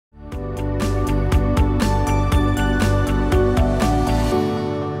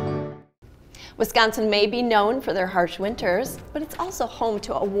Wisconsin may be known for their harsh winters, but it's also home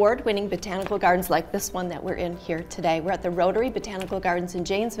to award-winning botanical gardens like this one that we're in here today. We're at the Rotary Botanical Gardens in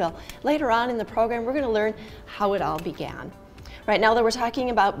Janesville. Later on in the program, we're going to learn how it all began. Right now that we're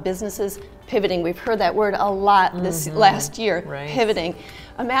talking about businesses pivoting, we've heard that word a lot this last year, pivoting.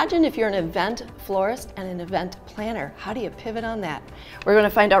 Imagine if you're an event florist and an event planner. How do you pivot on that? We're going to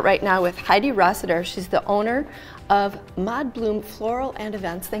find out right now with Heidi Rossiter. She's the owner of Maud Bloom Floral and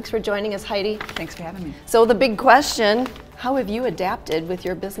Events. Thanks for joining us, Heidi. Thanks for having me. So the big question, how have you adapted with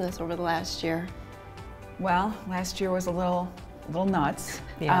your business over the last year? Well, last year was a little nuts.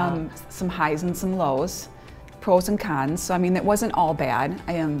 Yeah. Some highs and some lows, pros and cons. So I mean, it wasn't all bad.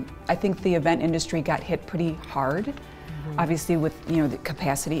 I think the event industry got hit pretty hard, obviously with the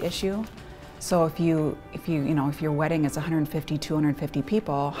capacity issue. So if your wedding is 150, 250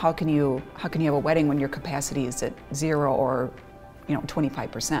 people, how can you have a wedding when your capacity is at 0 or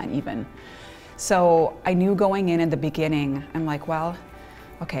 25% even? So I knew going in the beginning, I'm like, well,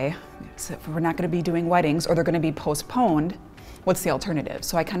 okay, so if we're not going to be doing weddings or they're going to be postponed, what's the alternative?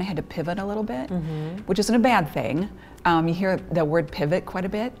 So I kind of had to pivot a little bit, which isn't a bad thing. You hear the word pivot quite a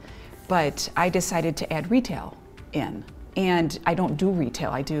bit, but I decided to add retail in. And I don't do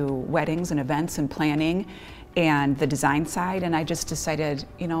retail, I do weddings and events and planning and the design side, and I just decided,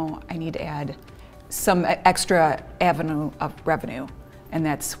 I need to add some extra avenue of revenue, and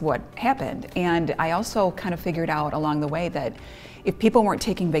that's what happened. And I also kind of figured out along the way that if people weren't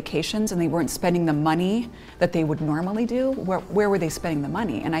taking vacations and they weren't spending the money that they would normally do, where were they spending the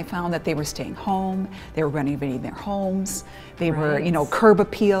money? And I found that they were staying home, they were renovating their homes, they were, curb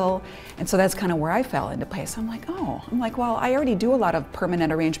appeal. And so that's kind of where I fell into place. I'm like, well, I already do a lot of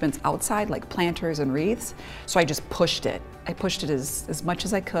permanent arrangements outside, like planters and wreaths. So I just pushed it. I pushed it as much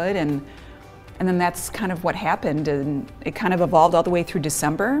as I could. And then that's kind of what happened. And it kind of evolved all the way through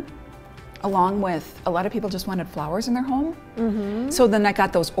December. Along with a lot of people just wanted flowers in their home. So then I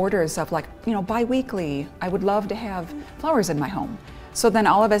got those orders of like, bi-weekly, I would love to have flowers in my home. So then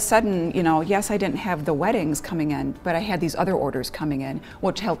all of a sudden, yes, I didn't have the weddings coming in, but I had these other orders coming in,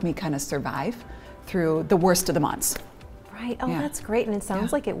 which helped me kind of survive through the worst of the months. Right. Oh, that's great. And it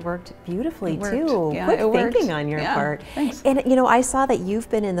sounds like it worked beautifully too. Quick thinking on your part. Thanks. And I saw that you've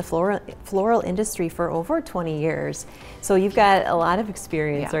been in the floral industry for over 20 years. So you've got a lot of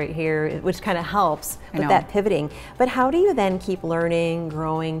experience right here, which kind of helps with that pivoting. But how do you then keep learning,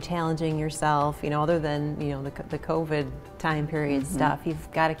 growing, challenging yourself, other than, the COVID time period stuff?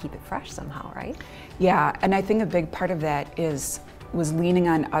 You've got to keep it fresh somehow, right? Yeah. And I think a big part of that was leaning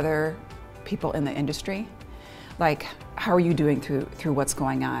on other people in the industry. Like, how are you doing through what's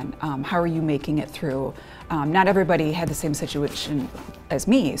going on? How are you making it through? Not everybody had the same situation as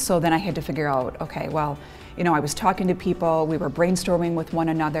me, so then I had to figure out, okay, well, I was talking to people, we were brainstorming with one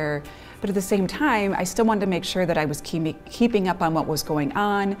another, but at the same time, I still wanted to make sure that I was keeping up on what was going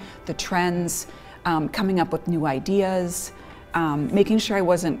on, the trends, coming up with new ideas, making sure I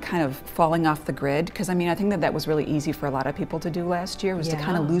wasn't kind of falling off the grid, because I think that was really easy for a lot of people to do last year, was to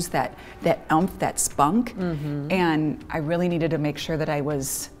kind of lose that oomph, that spunk, and I really needed to make sure that I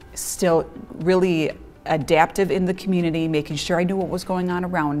was still really adaptive in the community, making sure I knew what was going on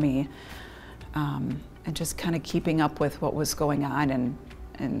around me, and just kind of keeping up with what was going on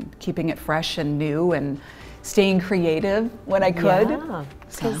and keeping it fresh and new and staying creative when I could. Yeah,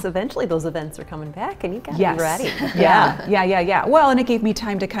 because eventually those events are coming back and you got to be ready. Yeah. Well, and it gave me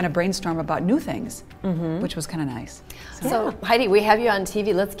time to kind of brainstorm about new things, which was kind of nice. So Heidi, we have you on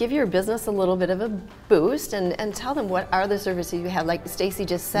TV. Let's give your business a little bit of a boost and tell them what are the services you have. Like Stacy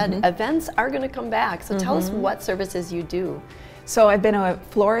just said, events are going to come back. So tell us what services you do. So I've been a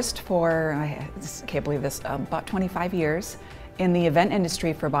florist for, I can't believe this, about 25 years. In the event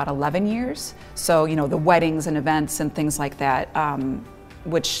industry for about 11 years. So, the weddings and events and things like that,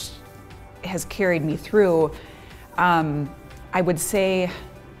 which has carried me through. I would say,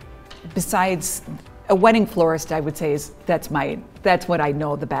 besides a wedding florist, I would say that's what I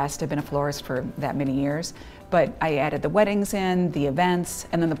know the best. I've been a florist for that many years, but I added the weddings in, the events,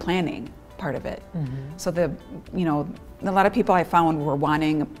 and then the planning part of it. So a lot of people I found were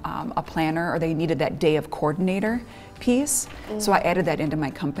wanting a planner, or they needed that day of coordinator piece. So I added that into my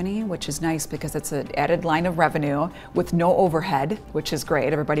company, which is nice because it's an added line of revenue with no overhead, which is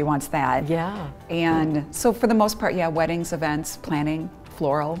great. Everybody wants that. Yeah. And so for the most part, weddings, events, planning,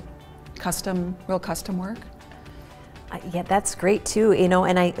 floral, real custom work. Yeah, that's great too.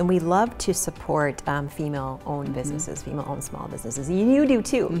 And we love to support female-owned businesses, female-owned small businesses. You do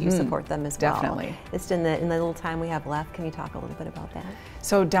too. You support them as well. Definitely. Just in the little time we have left, can you talk a little bit about that?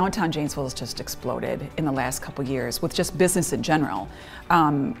 So downtown Janesville has just exploded in the last couple years with just business in general.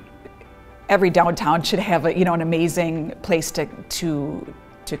 every downtown should have a, an amazing place to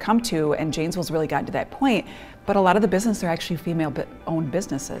come to, and Janesville's really gotten to that point. But a lot of the businesses are actually female-owned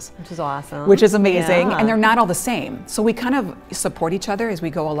businesses. Which is awesome. Which is amazing, Yeah. and they're not all the same. So we kind of support each other as we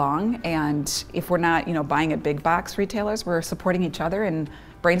go along, and if we're not, buying at big box retailers, we're supporting each other and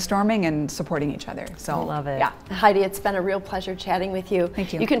brainstorming and supporting each other. So I love it. Yeah. Heidi, it's been a real pleasure chatting with you.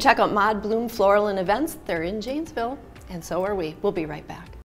 Thank you. You can check out Maud Bloom Floral and Events. They're in Janesville, and so are we. We'll be right back.